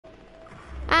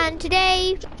And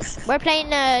today, we're playing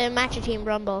a Matcha Team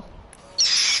Rumble.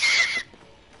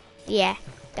 Yeah,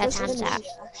 that's Hamzat.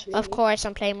 Of course,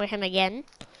 I'm playing with him again.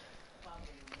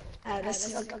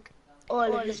 That's like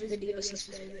all of his videos he's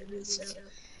playing with me, so...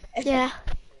 Yeah,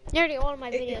 nearly all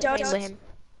my videos playing with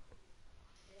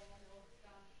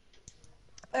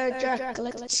him. Jack,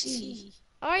 let's see.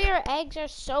 All your eggs are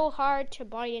so hard to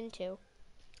buy into.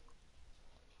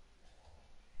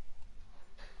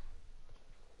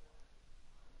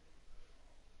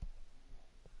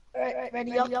 Alright,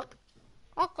 ready up.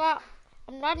 Okay,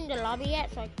 I'm not in the lobby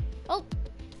yet, so oh.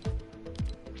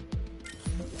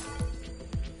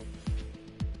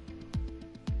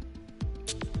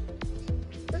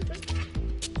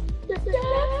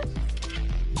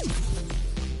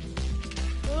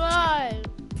 Right.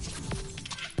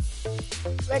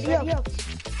 Ready up. 1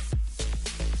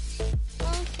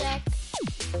 sec.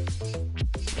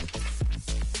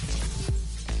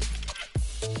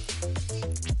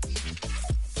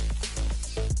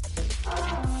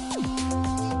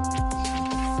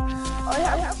 I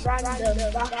have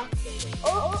random back.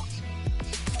 Oh!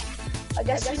 I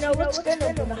guess you know what's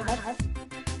gonna happen.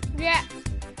 Yeah.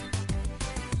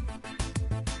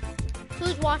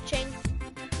 Who's watching?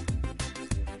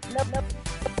 Nope.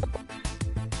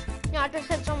 No, I just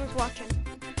said someone's watching.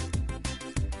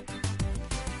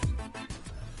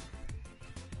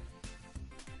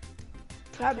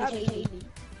 Probably Haley.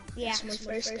 Yeah. That's my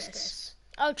first guess.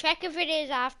 Oh, check if it is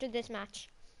after this match.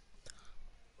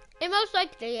 It most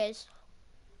likely is.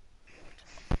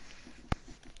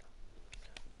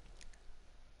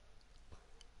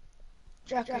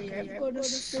 Jack, are you ever going to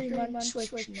stream on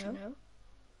Switch now?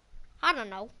 I don't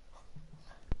know.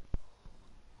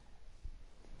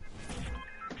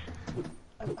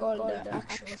 I've got the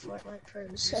actual Fortnite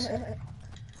pros.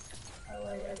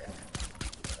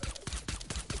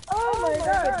 Oh my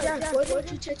god, Jack, why don't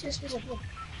you check this one?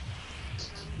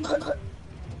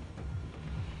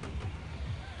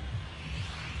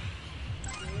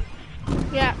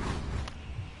 Yeah.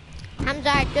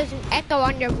 Hamza, it doesn't echo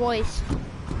on your voice.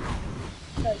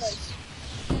 Nice.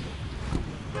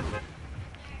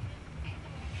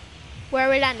 Where are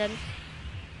we landing?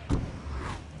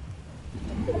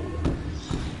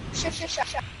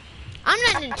 Shut. I'm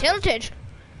landing tilted.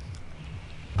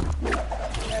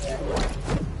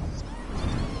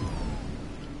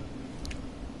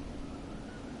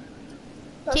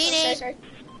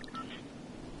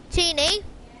 Teeny,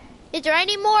 is there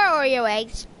any more Oreo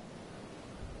eggs?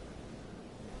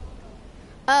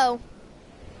 Oh.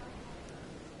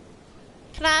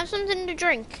 Can I have something to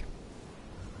drink?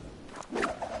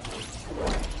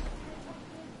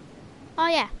 Oh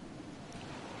yeah.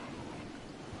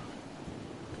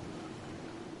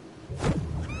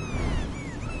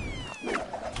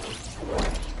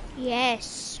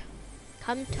 Yes.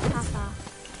 Come to Papa.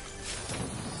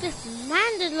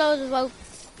 Man, there's loads of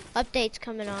updates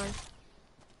coming on.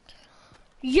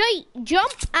 Yay!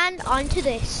 Jump and onto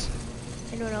this.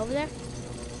 Anyone over there?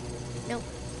 No.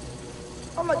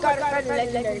 Oh my god, I found a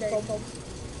legendary pom-pom.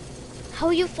 How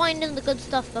are you finding the good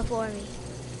stuff before me?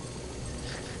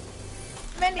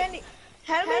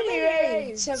 How many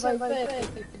raids have I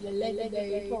found with the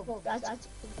legendary pom-pom?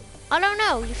 I don't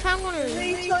know. You found one of them.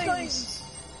 3 times.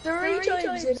 3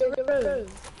 times in a row.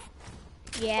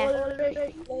 Yeah.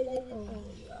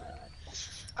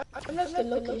 I'm not the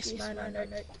luckiest man I know.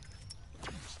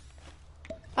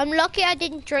 I'm lucky I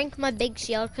didn't drink my big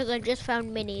seal because I just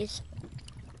found minis.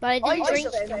 But I didn't drink.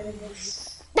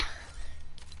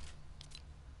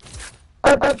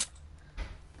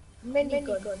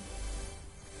 Minigun.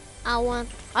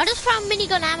 I just found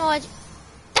minigun ammo.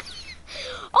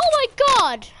 Oh my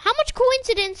god! How much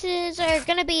coincidences are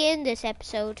gonna be in this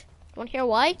episode? Want to hear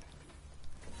why?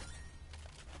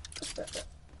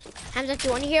 Hamza, do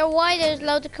you want to hear why there's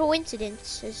loads of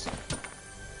coincidences?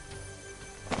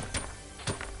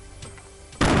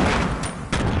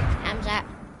 Hamza.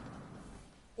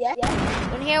 Yeah?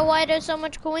 Want to hear why there's so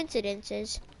much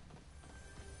coincidences?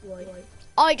 Why?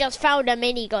 I just found a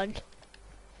minigun.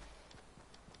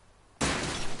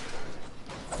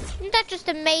 Isn't that just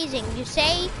amazing? You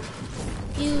say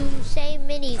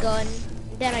minigun,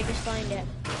 then I just find it.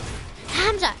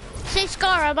 Hamza, say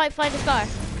scar, I might find a scar.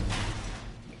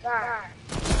 Ah!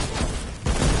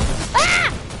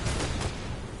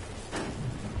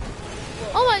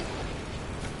 Oh my!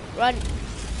 Run.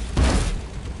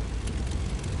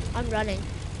 I'm running.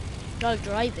 Not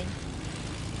driving.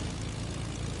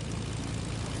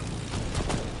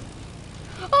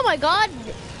 Oh my god!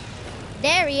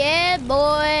 There he is,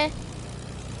 boy.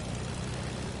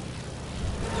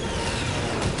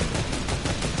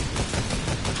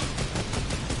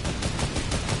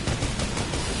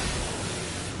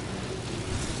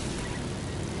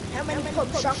 how many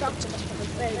pump shots in the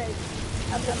face?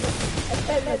 I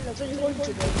spent like 300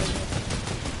 of them.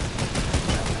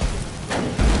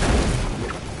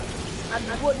 And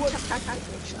one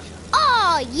tactical shot.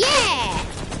 Oh, yeah!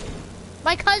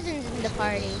 My cousin's in the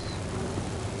party.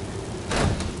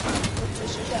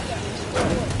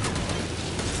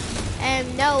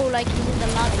 No, like he's in the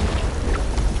lobby.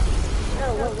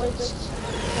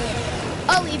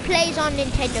 Oh, he plays on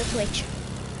Nintendo Switch.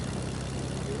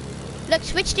 Look,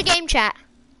 switch to game chat.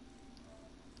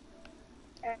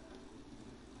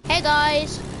 Hey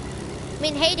guys.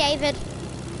 Hey David.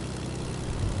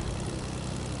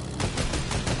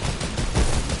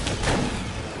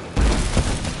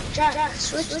 Jack,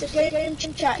 switch to game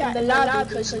chat in the lobby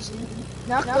because he's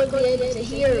not going to be able to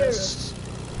hear us.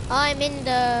 I'm in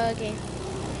the game.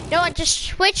 No, just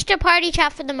switch to party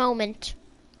chat for the moment.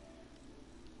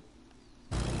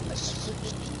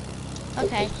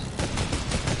 Okay.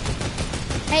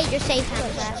 Hey, you're safe,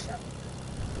 Hamzat.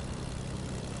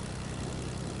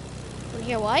 Wanna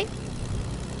hear why?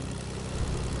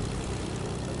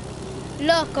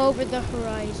 Look over the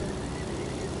horizon.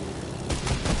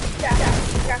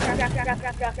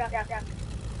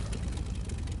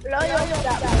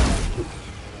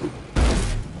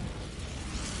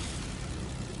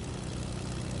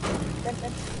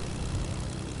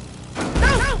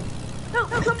 No,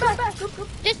 come back.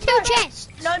 There's two chests.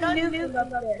 No, looting up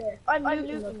there. I'm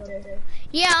looting up there.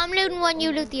 Yeah, I'm looting one,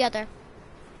 you loot the other.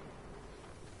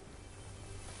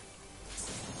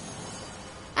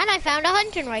 And I found a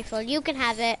hunting rifle. You can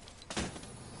have it.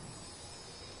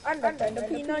 I'm not found a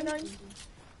P90.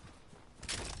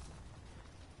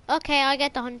 Okay, I'll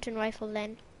get the hunting rifle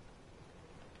then.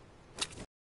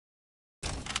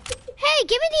 Hey,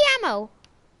 give me the ammo.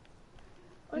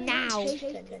 Now.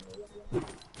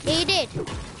 Yeah, you did.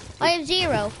 I have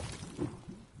 0.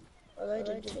 Well, I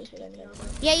didn't take any ammo.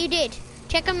 Yeah, you did.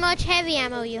 Check how much heavy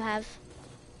ammo you have.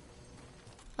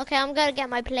 Okay, I'm gonna get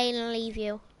my plane and leave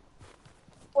you.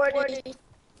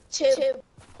 42.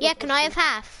 Yeah, can I have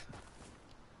half?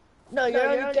 No, you're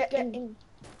only getting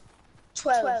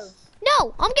 12.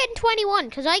 No, I'm getting 21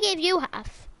 because I gave you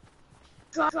half.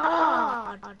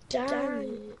 God damn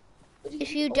it.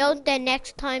 If you don't, then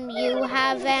next time you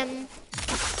have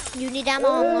you need ammo,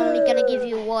 I'm only gonna give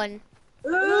you 1. I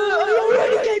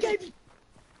already gave you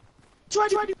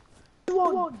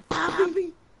 21.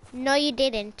 No, you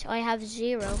didn't. I have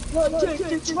 0.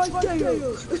 It's right there.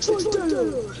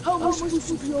 How am I supposed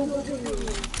to be over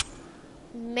there?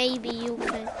 Maybe you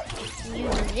can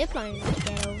use a zipline to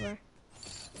get over.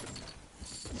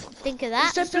 Think of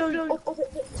that.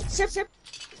 Zip.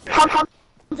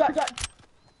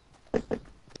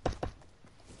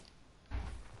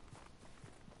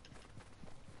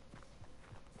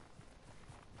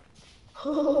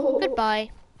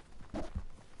 Goodbye.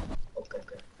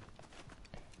 Okay.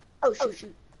 Oh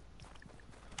shoot.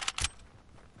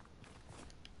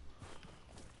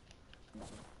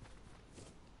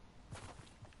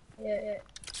 Yeah.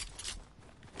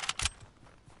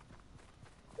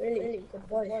 Really good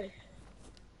boy.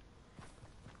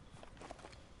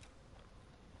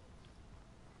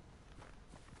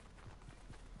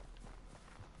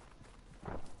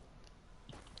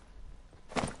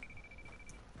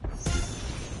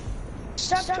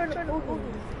 Stop trying to move.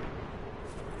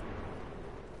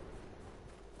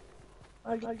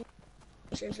 I'll do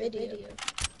your video.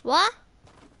 What?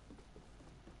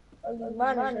 I'll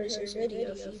monitor your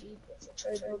video if you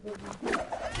try to move.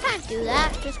 Can't do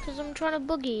that just because I'm trying to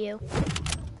boogie you.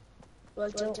 Well,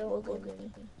 don't boogie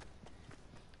me.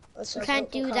 You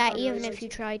can't do that even if you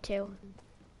try to.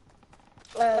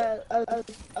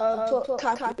 I'll put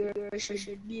copyright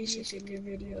music in your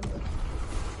video.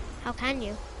 How can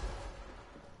you?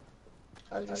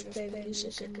 I'll just play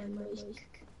music in my mic.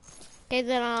 Okay,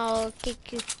 then I'll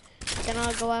kick you. Then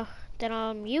I'll go out. Then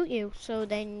I'll mute you, so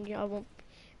then I won't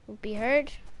be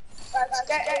heard. Let's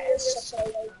get this.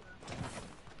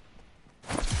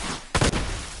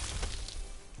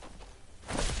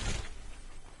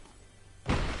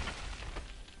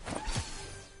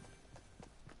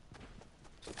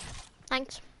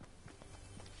 Thanks.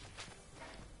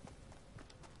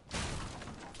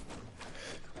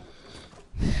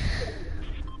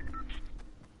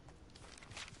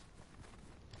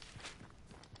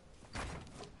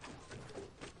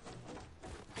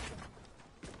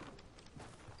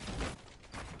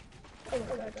 Oh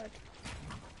my god.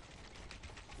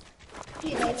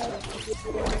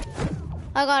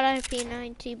 I got a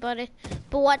P90, but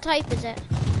what type is it?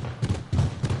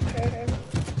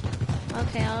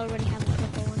 Okay, I already have a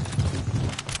purple one.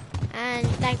 And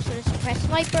thanks for the suppressed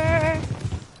sniper.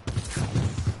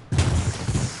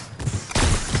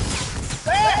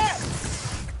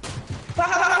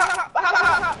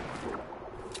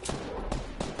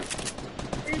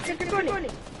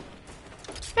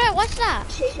 what's that?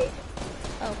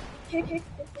 Oh. Turn.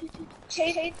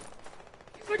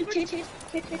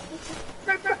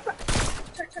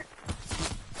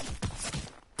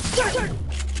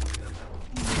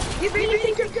 You really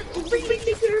think you're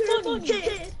money,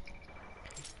 kid?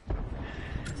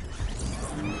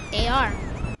 They are.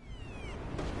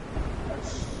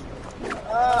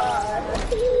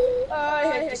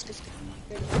 I hate this.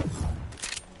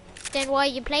 Then why are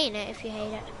you playing it if you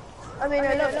hate it? I mean,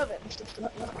 I love it.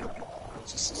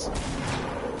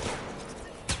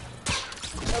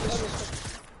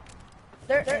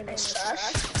 They're trash.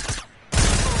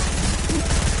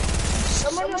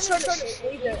 Someone was trying to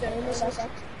save their enemies.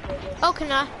 Oh,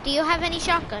 Kana, do you have any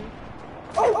shotgun?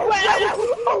 Oh wow!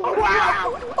 Oh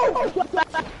wow!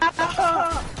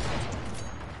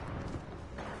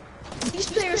 These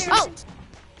players are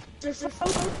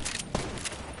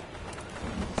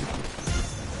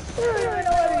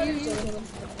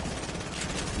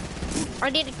I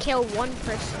need to kill one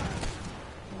person.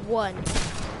 One.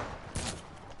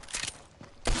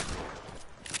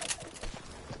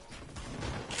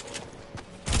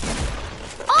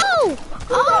 Oh!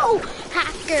 Oh!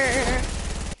 Hacker!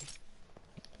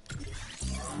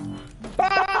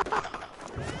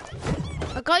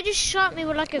 A guy just shot me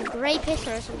with like a grey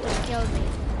pistol or something and killed me.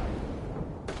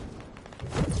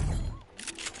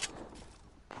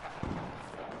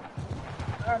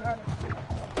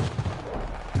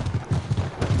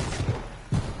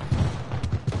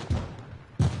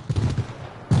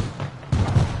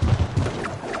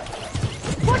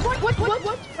 What?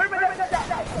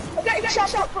 Okay,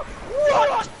 shot.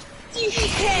 What?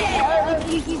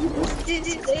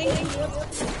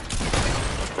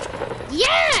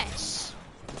 Yes!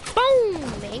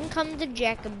 Boom! In comes the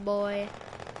jacket boy.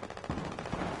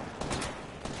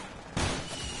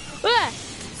 Ah!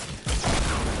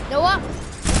 Know what?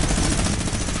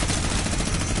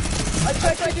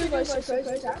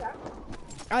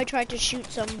 I tried to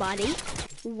shoot somebody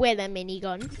with a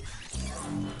minigun.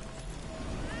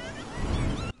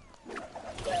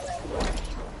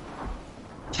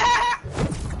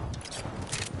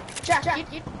 Jack,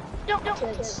 you don't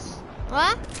kill this.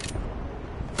 What?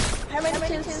 How many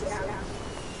kills?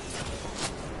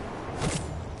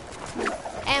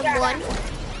 And one.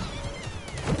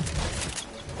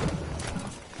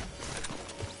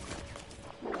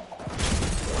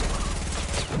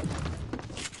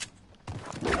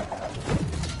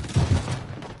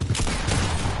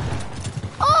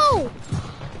 Oh!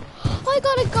 I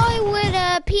got a guy with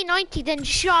a P90 then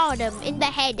shot him in the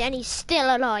head and he's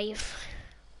still alive.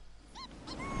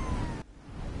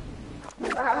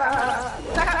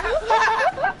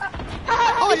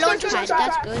 Oh, launch pad,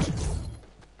 that's good.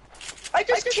 I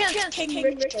just killed King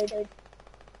Richard.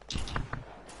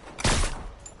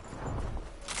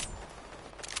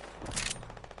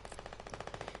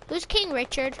 Who's King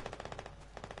Richard?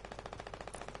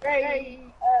 Okay.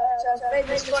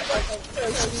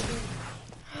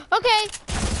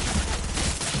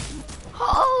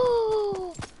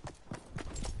 Oh!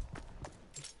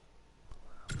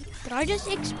 Did I just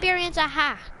experience a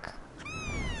hack?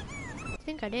 I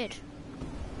think I did.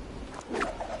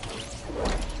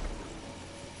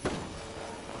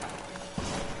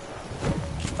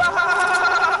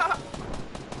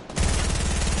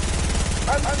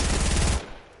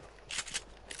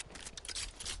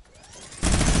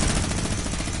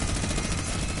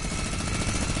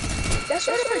 That's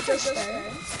what I just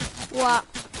said. What?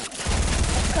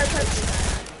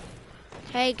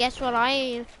 Hey, guess what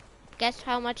guess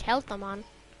how much health I'm on.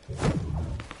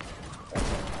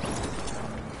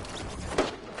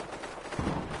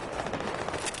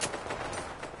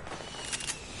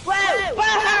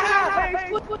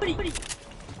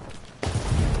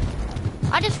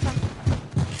 I just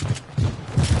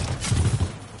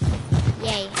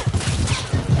yay.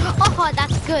 Oh,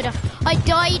 that's good. I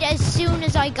died as soon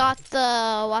as I got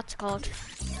the, what's it called?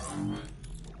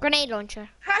 Grenade launcher.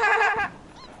 I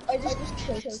just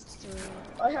killed three.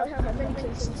 I have how many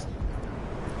kills?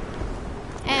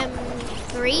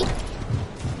 3.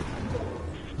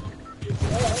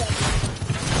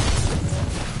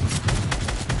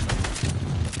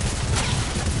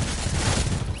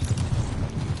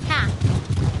 Ha.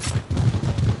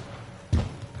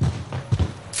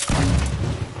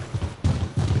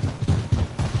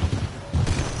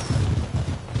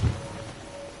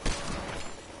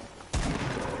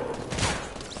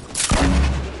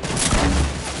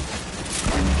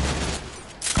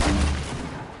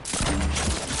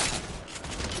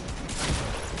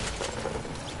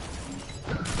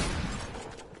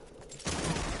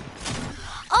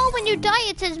 When you die,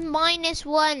 it says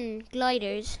 -1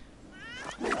 gliders.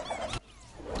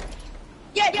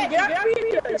 Yeah,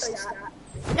 realize that.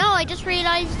 No, I just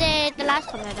realized it the last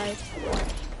time I died.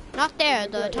 Not there,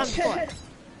 the time before.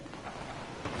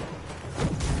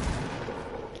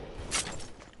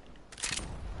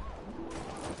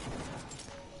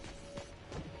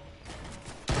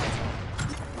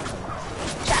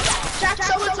 Jack,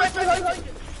 someone's right behind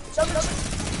you. Someone's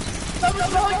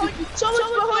behind you.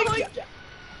 Someone's behind you.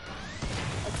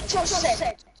 Just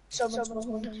said someone's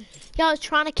behind you. Yo, I was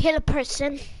trying to kill a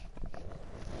person.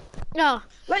 No,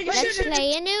 Wait, let's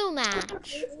play a new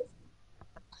match.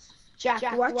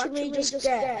 Jack, watch me just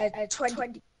get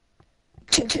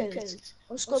 22 kills.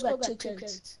 Let's go back 2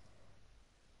 kills.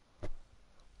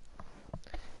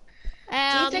 Do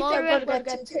you think they're going to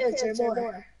get 2 kills or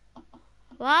more?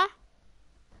 What?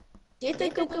 Do you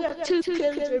think they're going to get 2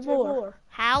 kills or more?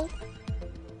 How?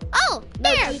 Oh,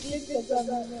 there!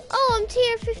 Oh, I'm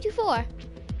tier 54.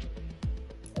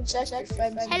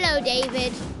 Hello,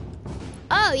 David.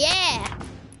 Oh, yeah.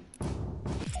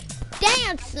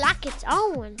 Damn, slack its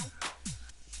own.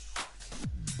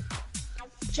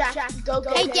 Jack, go.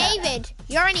 Hey, David,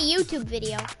 you're in a YouTube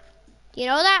video. Do you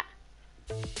know that?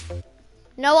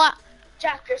 Know what?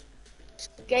 Jack,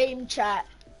 game chat.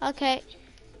 Okay.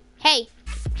 Hey,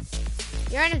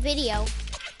 you're in a video.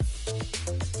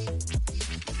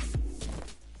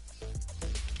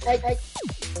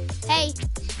 Hey.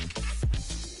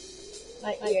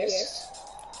 My ears.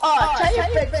 Oh, tell your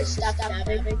friend to stop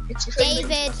dabbing.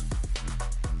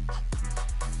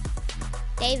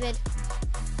 David.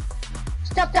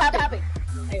 Stop dabbing.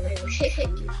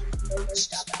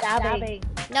 Stop dabbing.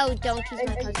 No, don't. He's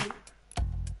my cousin.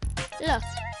 Look,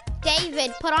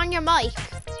 David, put on your mic.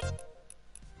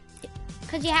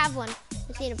 Because you have one.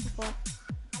 I've seen it before.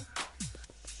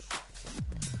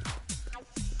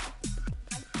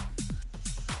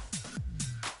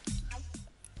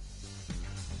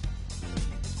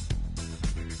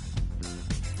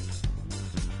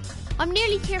 I'm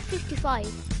nearly tier 55.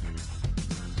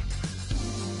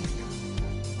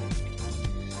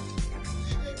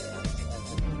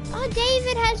 Oh,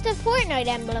 David has the Fortnite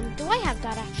emblem. Do I have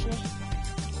that actually?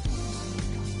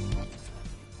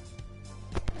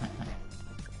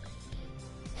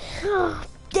 Oh,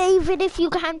 David, if you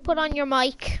can't put on your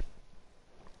mic.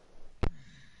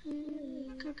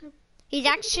 He's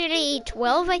actually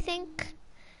 12, I think.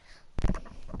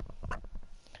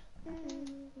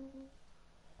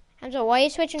 Hamza, why are you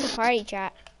switching to party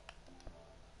chat?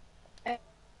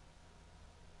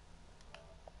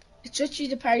 It's switching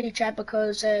to party chat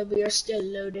because we are still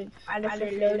loading. And if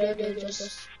we're loading,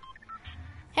 just...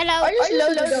 Hello. I just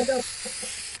loaded up.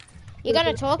 You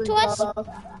gonna talk to us?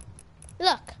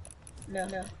 Look. No.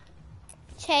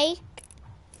 Take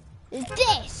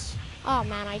this. Oh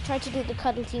man, I tried to do the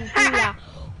cuddle team. Booyah.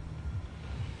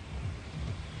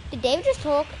 Did David just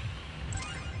talk?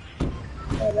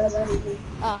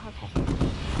 Oh, okay.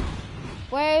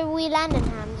 Where are we landing,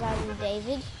 Hamza and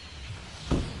David?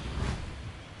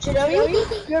 You know,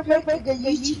 you're making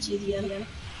a YouTube video.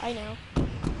 I know.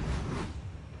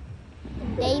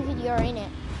 David, you're in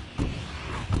it.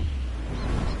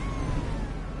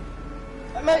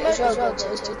 I might as well go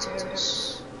to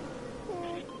terrace.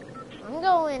 I'm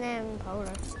going in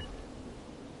Polar.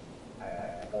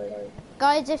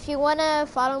 Guys, if you wanna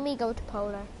follow me, go to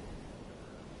Polar.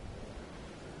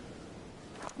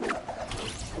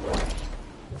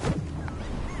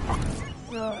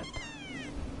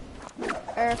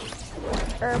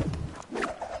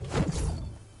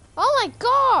 Oh my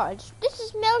god! This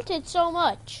has melted so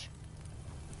much.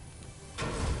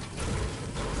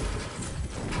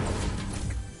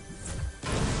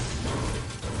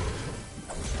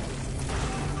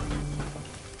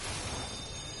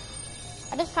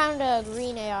 I just found a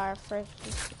green AR first.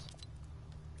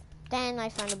 Then I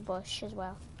found a bush as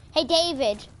well. Hey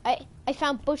David, I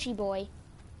found Bushy Boy.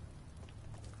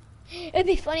 It'd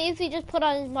be funny if he just put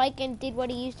on his mic and did what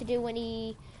he used to do when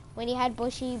he had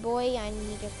Bushy Boy and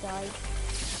he just died.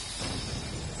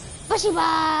 Bushy Boy!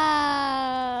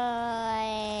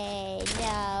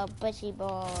 No, Bushy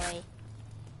Boy.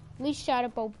 We shout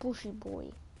about Bushy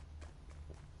Boy.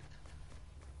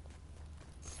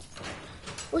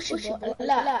 Bushy Boy,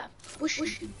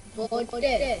 Bushy Boy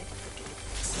dead.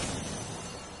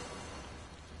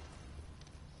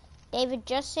 David,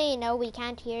 just so you know, we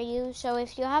can't hear you. So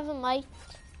if you have a mic,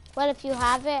 well, if you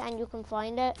have it and you can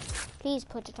find it, please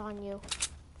put it on you.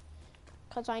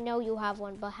 Because I know you have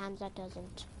one, but Hamza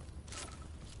doesn't.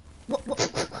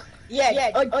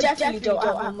 Yeah, I definitely don't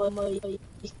have a mic.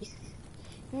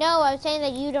 No, I was saying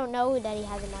that you don't know that he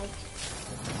has a mic.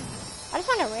 I just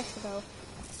found a rift though.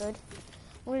 That's good.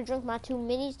 I'm gonna drink my 2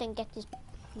 minis, then get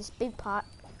this big pot.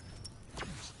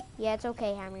 Yeah, it's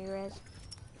okay, Hammy Riz.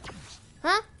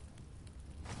 Huh?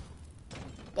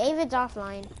 David's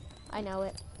offline. I know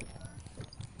it.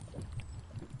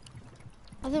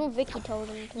 I think Vicky told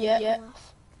him to come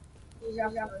off. He's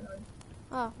offline.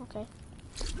 Oh, okay.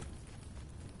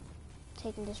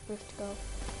 Taking this roof to go.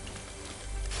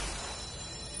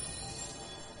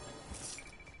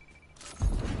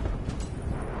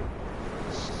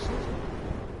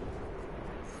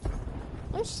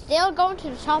 I'm still going to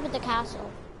the top of the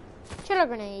castle. Chiller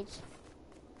grenades.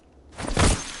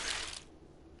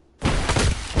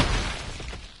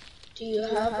 Do you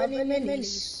have any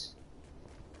minis?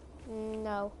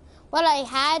 No. Well, I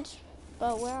had,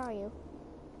 but where are you?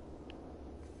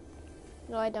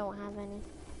 No, I don't have any.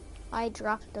 I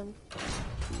dropped them.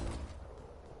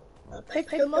 I'll pick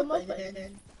them up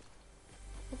again.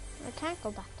 I can't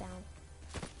go back down.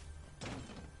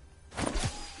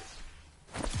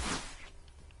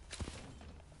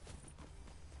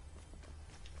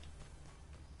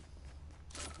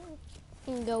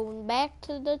 And going back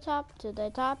to the top of the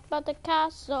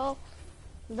castle.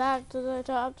 Back to the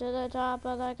top of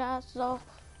the castle.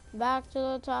 Back to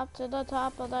the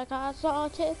top of the castle.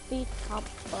 Tippy top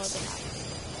of the castle.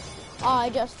 I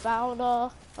just found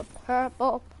a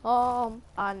purple plum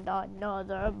and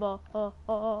another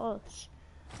bush.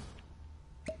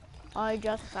 I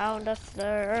just found a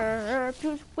slurp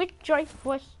juice which I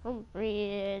for some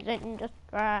reason just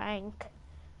drank.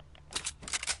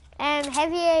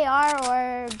 Heavy AR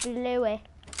or blue AR?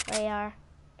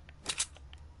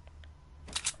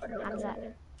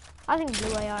 Hamzat. I think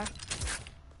blue AR.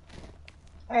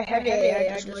 Heavy AR.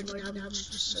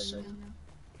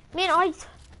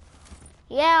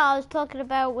 I was talking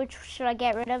about which should I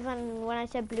get rid of, and when I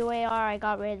said blue AR, I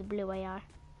got rid of the blue AR.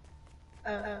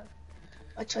 I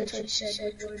thought you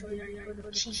said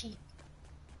cheap.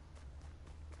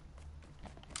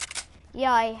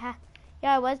 Yeah,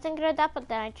 I was thinking of that, but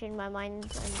then I changed my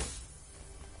mind.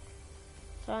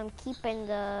 So I'm keeping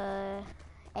the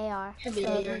AR. Heavy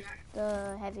AR.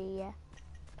 The heavy, yeah.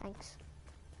 Thanks.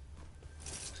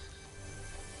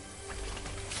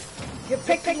 You're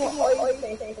picking what I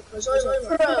think because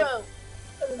I'm a pro.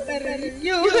 I'm better than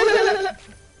you.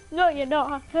 No, you're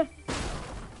not. Oh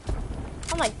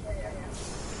my.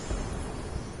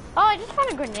 Oh, I just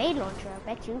found a grenade launcher. I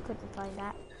bet you couldn't find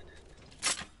that.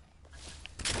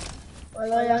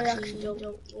 Well, I actually don't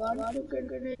want a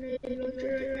grenade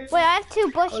launcher. Wait, I have 2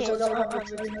 bushes. I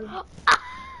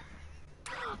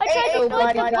tried to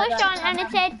put the bush on and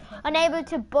it said unable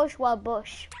to bush while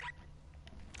bush.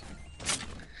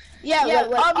 Yeah,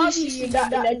 well, obviously you're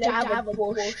not allowed to have a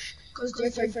bush because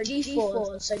they're for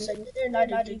defaults and they're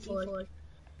not a default.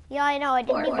 Yeah, I know. I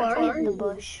didn't even choose the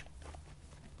bush.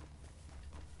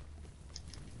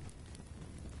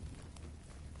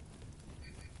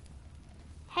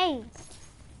 Hey,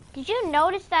 did you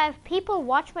notice that if people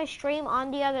watch my stream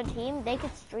on the other team, they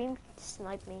could stream to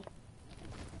snipe me?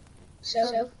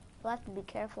 So? We'll have to be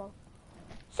careful.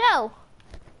 So,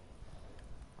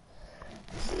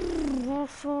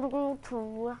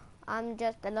 I'm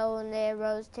just a lonely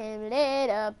rose Tim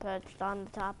Litter perched on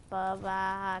the top of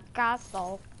a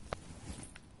castle.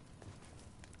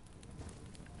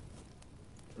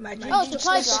 Oh,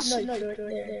 supply drop.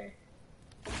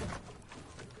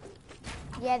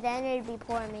 Yeah, then it'd be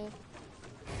poor me.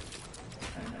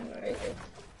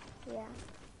 Yeah.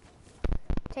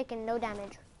 Taking no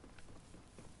damage.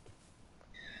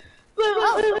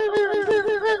 Oh.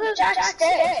 Jack's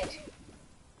dead.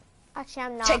 Actually,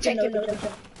 I'm not. Taking no damage.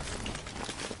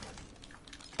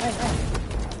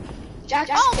 Jack's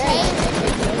dead.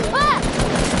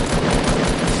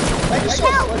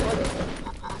 Help!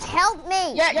 Help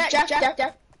me! Yeah,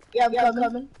 Jack. Yeah, I'm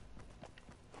coming.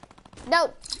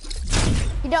 No.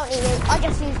 You don't need it. I'll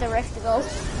just use the rift to go.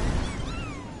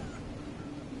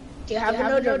 Do you have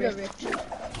another rift?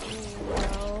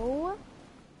 No.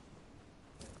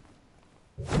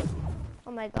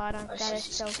 Oh my god, that is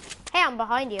so... Hey, I'm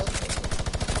behind you. There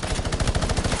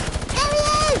he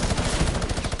is!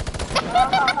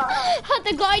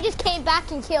 The guy just came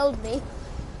back and killed me.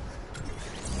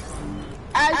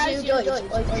 As you do.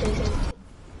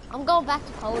 I'm going back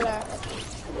to Polar.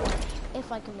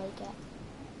 If I can make it.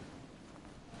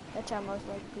 Which I most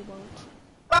likely won't.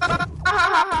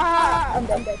 I'm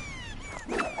dead.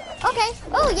 Okay.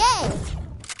 Oh, yay!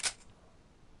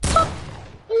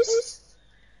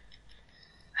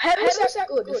 How is that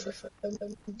good?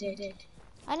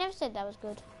 I never said that was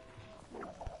good.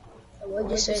 What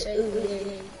did you say?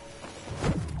 Yay.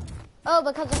 Oh,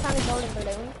 because I found a golden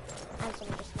balloon. And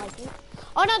someone just sniped me.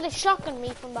 Oh no, they're shotgun me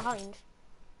from behind.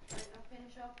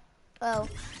 Oh.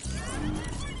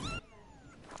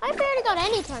 I barely got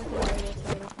any time for this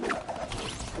lady.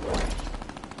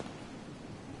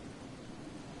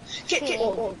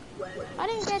 I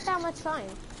didn't get that much time.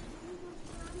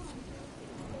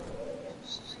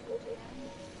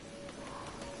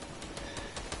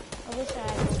 I wish I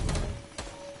had more time.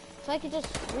 If I could just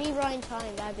rewind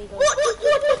time, that'd be good.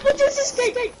 What is this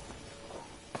thing?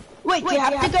 Wait, you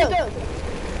have to go. I don't know.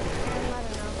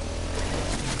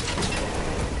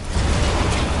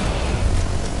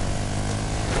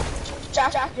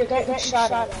 Jack, you're getting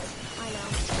shot at. I know.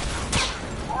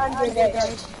 And you're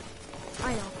dead.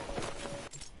 I know.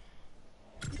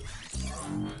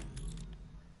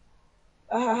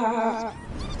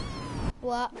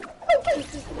 What?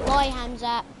 Bye,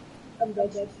 Hamzat. I'm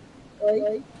dead.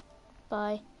 Bye.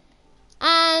 Bye.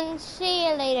 And see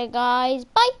you later, guys.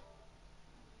 Bye.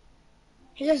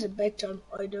 He has a big time.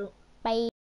 I don't. Bye.